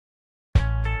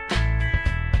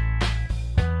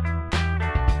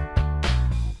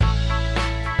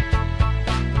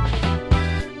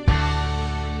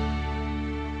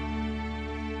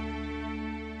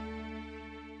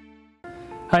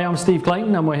Hey, I'm Steve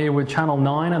Clayton and we're here with Channel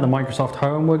 9 at the Microsoft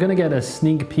Home. We're going to get a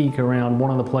sneak peek around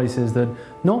one of the places that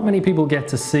not many people get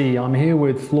to see. I'm here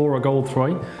with Flora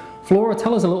Goldthwaite. Flora,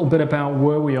 tell us a little bit about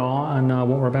where we are and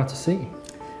what we're about to see.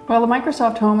 Well, the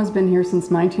Microsoft Home has been here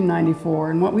since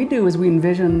 1994, and what we do is we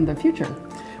envision the future.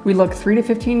 We look 3 to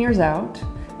 15 years out,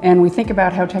 and we think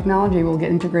about how technology will get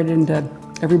integrated into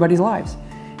everybody's lives.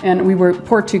 And we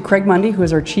report to Craig Mundie, who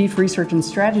is our Chief Research and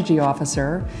Strategy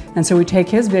Officer, and so we take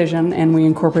his vision and we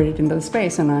incorporate it into the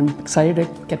space, and I'm excited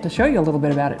to get to show you a little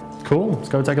bit about it. Cool, let's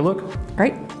go take a look.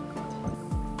 Great.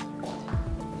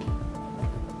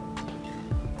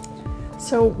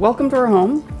 So, welcome to our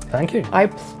home. Thank you. I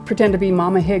pretend to be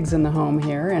Mama Higgs in the home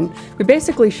here, and we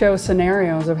basically show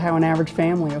scenarios of how an average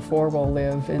family of 4 will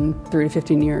live in 3 to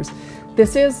 15 years.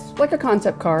 This is like a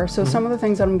concept car, so some of the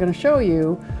things that I'm going to show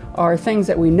you are things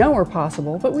that we know are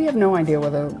possible, but we have no idea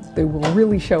whether they will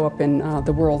really show up in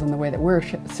the world in the way that we're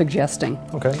suggesting.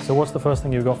 Okay, so what's the first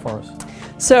thing you've got for us?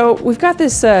 So we've got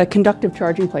this conductive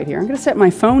charging plate here. I'm going to set my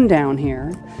phone down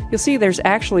here. You'll see there's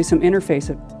actually some interface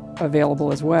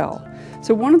available as well.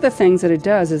 So one of the things that it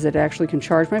does is it actually can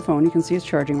charge my phone. You can see it's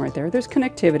charging right there. There's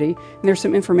connectivity, and there's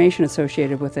some information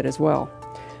associated with it as well.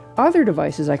 Other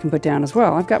devices I can put down as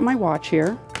well. I've got my watch here.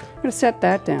 I'm going to set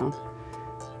that down.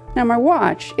 Now my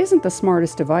watch isn't the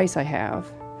smartest device I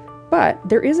have, but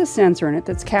there is a sensor in it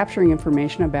that's capturing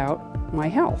information about my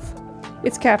health.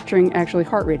 It's capturing actually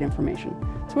heart rate information.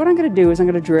 So what I'm going to do is I'm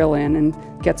going to drill in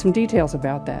and get some details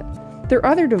about that. There are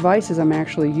other devices I'm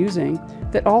actually using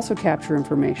that also capture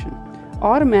information.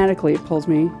 Automatically it pulls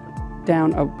me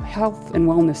down a health and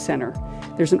wellness center.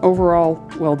 There's an overall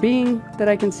well-being that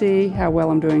I can see, how well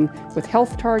I'm doing with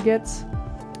health targets.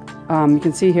 You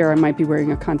can see here I might be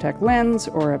wearing a contact lens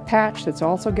or a patch that's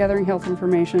also gathering health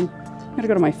information. I'm going to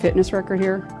go to my fitness record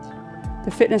here.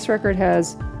 The fitness record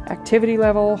has activity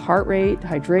level, heart rate,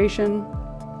 hydration.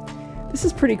 This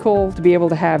is pretty cool to be able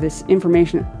to have this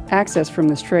information access from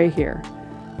this tray here.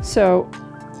 So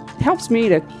it helps me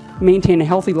to maintain a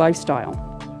healthy lifestyle.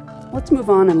 Let's move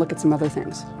on and look at some other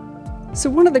things. So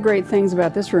one of the great things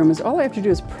about this room is all I have to do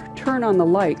is turn on the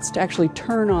lights to actually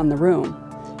turn on the room.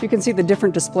 You can see the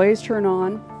different displays turn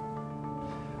on.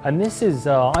 And this is,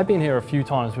 I've been here a few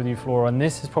times with you, Flora, and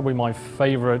this is probably my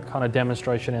favorite kind of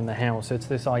demonstration in the house. It's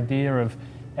this idea of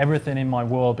everything in my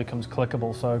world becomes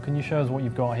clickable. So can you show us what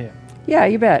you've got here? Yeah,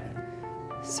 you bet.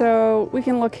 So we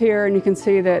can look here and you can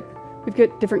see that we've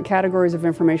got different categories of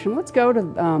information. Let's go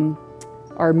to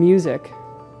our music.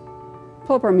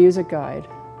 Pull up our music guide.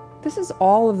 This is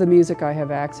all of the music I have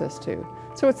access to.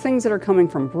 So it's things that are coming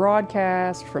from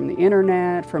broadcast, from the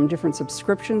internet, from different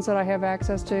subscriptions that I have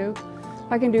access to.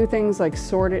 I can do things like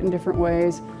sort it in different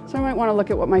ways. So I might want to look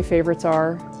at what my favorites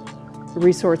are,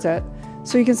 resort at.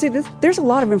 So you can see this, there's a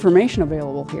lot of information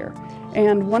available here.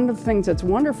 And one of the things that's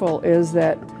wonderful is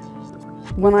that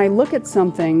when I look at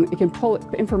something, it can pull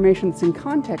information that's in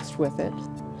context with it.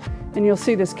 And you'll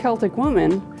see this Celtic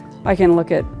woman. I can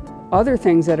look at other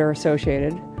things that are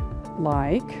associated,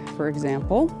 like, for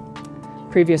example,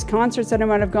 previous concerts that I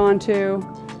might have gone to.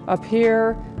 Up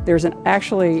here, there's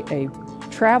actually a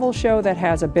travel show that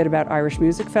has a bit about Irish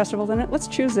music festivals in it. Let's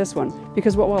choose this one,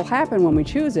 because what will happen when we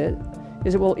choose it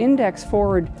is it will index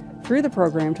forward through the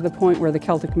program to the point where the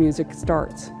Celtic music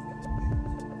starts.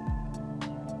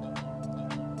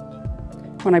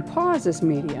 When I pause this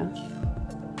media,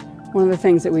 one of the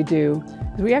things that we do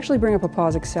is we actually bring up a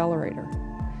pause accelerator.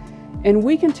 And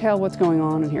we can tell what's going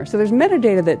on in here. So there's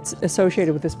metadata that's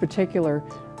associated with this particular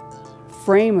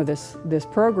frame of this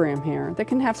program here that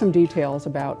can have some details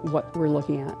about what we're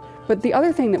looking at. But the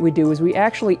other thing that we do is we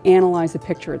actually analyze the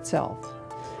picture itself.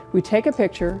 We take a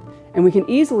picture and we can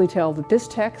easily tell that this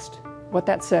text, what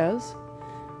that says.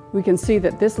 We can see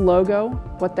that this logo,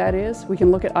 what that is. We can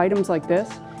look at items like this.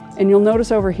 And you'll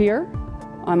notice over here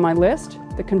on my list,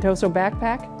 the Contoso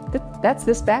backpack, that's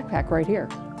this backpack right here.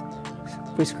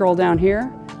 If we scroll down here,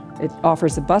 it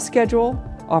offers the bus schedule,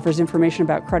 offers information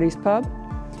about Cruddy's Pub.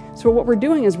 So what we're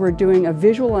doing is we're doing a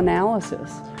visual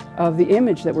analysis of the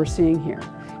image that we're seeing here.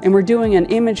 And we're doing an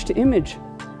image-to-image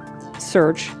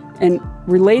search and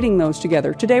relating those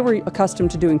together. Today we're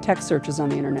accustomed to doing text searches on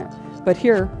the internet, but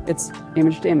here it's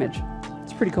image-to-image.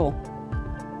 It's pretty cool.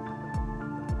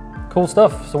 Cool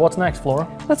stuff. So what's next, Flora?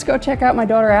 Let's go check out my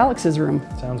daughter Alex's room.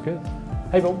 Sounds good.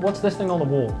 Hey, but what's this thing on the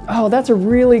wall? Oh, that's a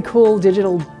really cool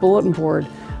digital bulletin board.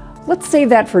 Let's save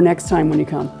that for next time when you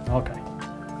come. Okay.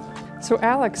 So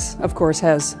Alex, of course,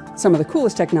 has some of the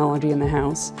coolest technology in the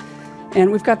house.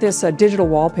 And we've got this digital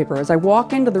wallpaper. As I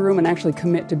walk into the room and actually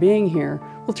commit to being here,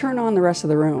 we'll turn on the rest of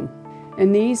the room.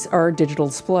 And these are digital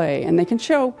display, and they can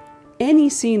show any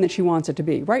scene that she wants it to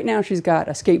be. Right now she's got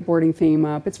a skateboarding theme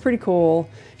up. It's pretty cool.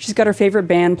 She's got her favorite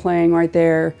band playing right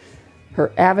there.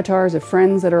 Her avatars of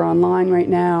friends that are online right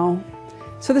now.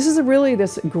 So this is really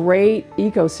this great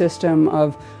ecosystem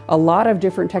of a lot of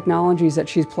different technologies that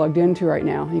she's plugged into right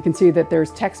now. You can see that there's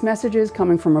text messages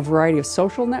coming from a variety of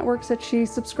social networks that she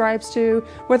subscribes to,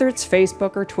 whether it's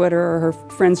Facebook or Twitter or her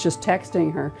friends just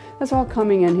texting her. That's all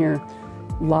coming in here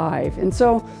live. And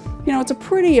so, you know, it's a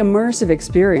pretty immersive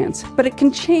experience, but it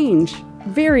can change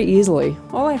very easily.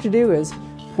 All I have to do is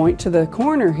point to the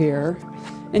corner here,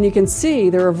 and you can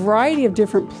see there are a variety of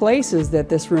different places that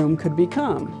this room could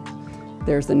become.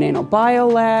 There's the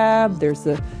Nanobio Lab, there's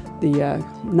the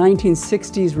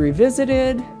 1960s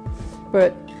Revisited,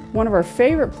 but one of our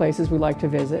favorite places we like to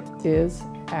visit is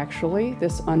actually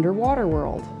this underwater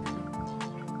world.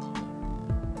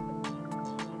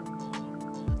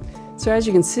 So as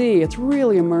you can see, it's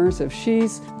really immersive.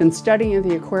 She's been studying at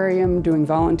the aquarium, doing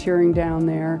volunteering down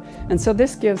there, and so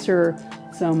this gives her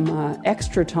some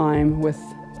extra time with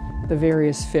the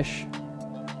various fish.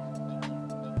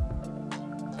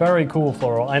 Very cool,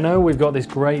 Flora. I know we've got this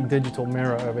great digital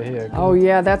mirror over here. Oh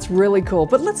yeah, that's really cool.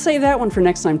 But let's save that one for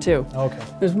next time too. Okay.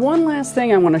 There's one last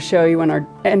thing I want to show you in our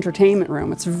entertainment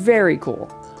room. It's very cool.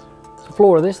 So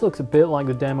Flora, this looks a bit like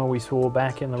the demo we saw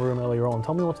back in the room earlier on.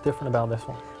 Tell me what's different about this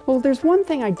one. Well, there's one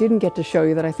thing I didn't get to show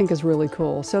you that I think is really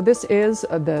cool. So this is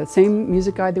the same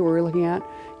music guide that we were looking at.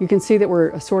 You can see that we're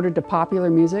assorted to popular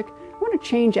music. I want to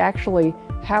change actually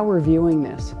how we're viewing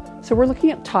this. So we're looking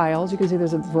at tiles. You can see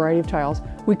there's a variety of tiles.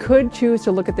 We could choose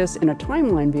to look at this in a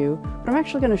timeline view, but I'm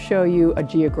actually going to show you a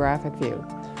geographic view.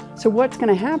 So what's going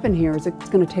to happen here is it's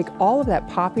going to take all of that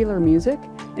popular music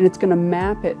and it's going to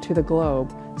map it to the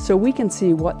globe so we can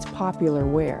see what's popular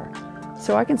where.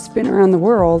 So I can spin around the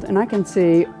world and I can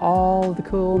see all the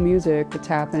cool music that's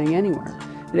happening anywhere.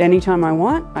 At any time I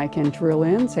want, I can drill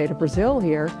in, say to Brazil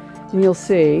here, and you'll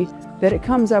see that it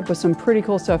comes up with some pretty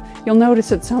cool stuff. You'll notice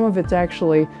that some of it's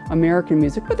actually American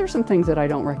music, but there's some things that I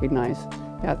don't recognize.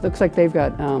 Yeah, it looks like they've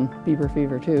got Bieber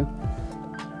Fever too.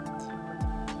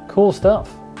 Cool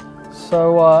stuff.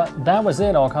 So that was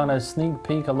it, our kind of sneak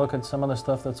peek, a look at some of the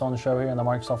stuff that's on show here in the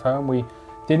Microsoft Home. We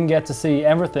didn't get to see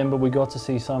everything, but we got to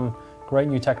see some great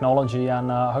new technology, and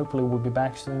hopefully we'll be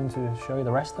back soon to show you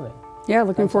the rest of it. Yeah,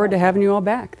 looking forward to having you all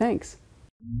back. Thanks.